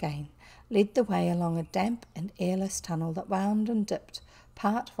lantern again, led the way along a damp and airless tunnel that wound and dipped,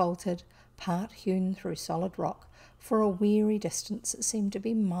 part vaulted, part hewn through solid rock, for a weary distance that seemed to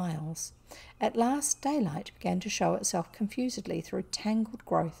be miles. At last daylight began to show itself confusedly through tangled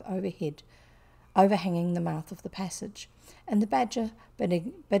growth overhead, overhanging the mouth of the passage, and the badger,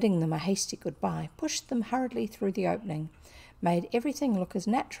 bidding them a hasty goodbye, pushed them hurriedly through the opening, made everything look as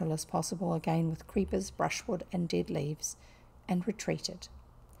natural as possible again with creepers, brushwood, and dead leaves, and retreated.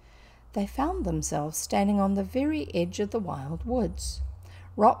 They found themselves standing on the very edge of the wild woods,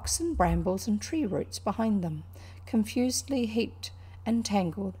 rocks and brambles and tree roots behind them, confusedly heaped and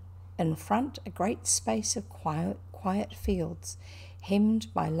tangled. In front, a great space of quiet fields,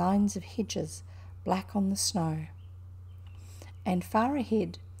 hemmed by lines of hedges, black on the snow. And far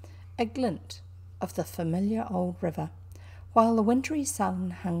ahead, a glint of the familiar old river, while the wintry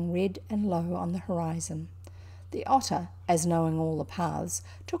sun hung red and low on the horizon. The otter, as knowing all the paths,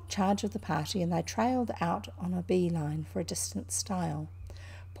 took charge of the party, and they trailed out on a bee-line for a distant stile.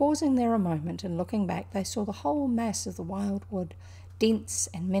 Pausing there a moment and looking back, they saw the whole mass of the wild wood, dense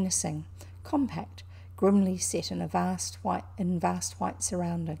and menacing, compact, grimly set in vast white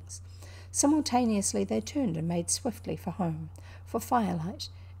surroundings. Simultaneously they turned and made swiftly for home, for firelight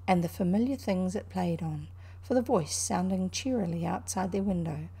and the familiar things it played on, for the voice sounding cheerily outside their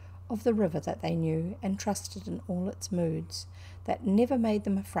window of the river that they knew and trusted in all its moods, that never made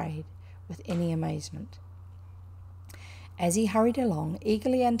them afraid with any amazement. As he hurried along,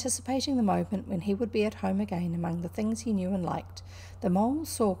 eagerly anticipating the moment when he would be at home again among the things he knew and liked, the mole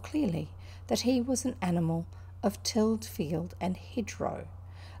saw clearly that he was an animal of tilled field and hedgerow,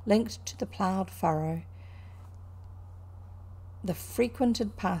 linked to the ploughed furrow, the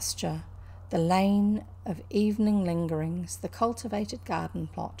frequented pasture, the lane of evening lingerings, the cultivated garden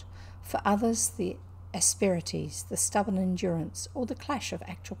plot, for others the asperities, the stubborn endurance, or the clash of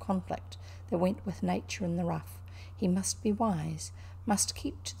actual conflict that went with nature in the rough. He must be wise, must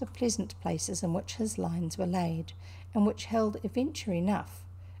keep to the pleasant places in which his lines were laid, and which held adventure enough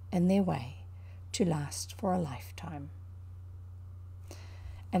in their way to last for a lifetime.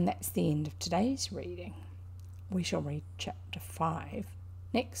 And that's the end of today's reading. We shall read chapter 5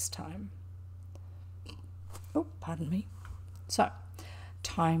 next time. Oh, pardon me. So,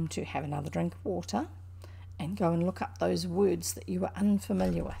 time to have another drink of water and go and look up those words that you were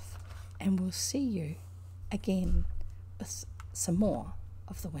unfamiliar with. And we'll see you again with some more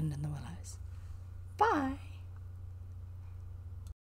of The Wind in the Willows. Bye.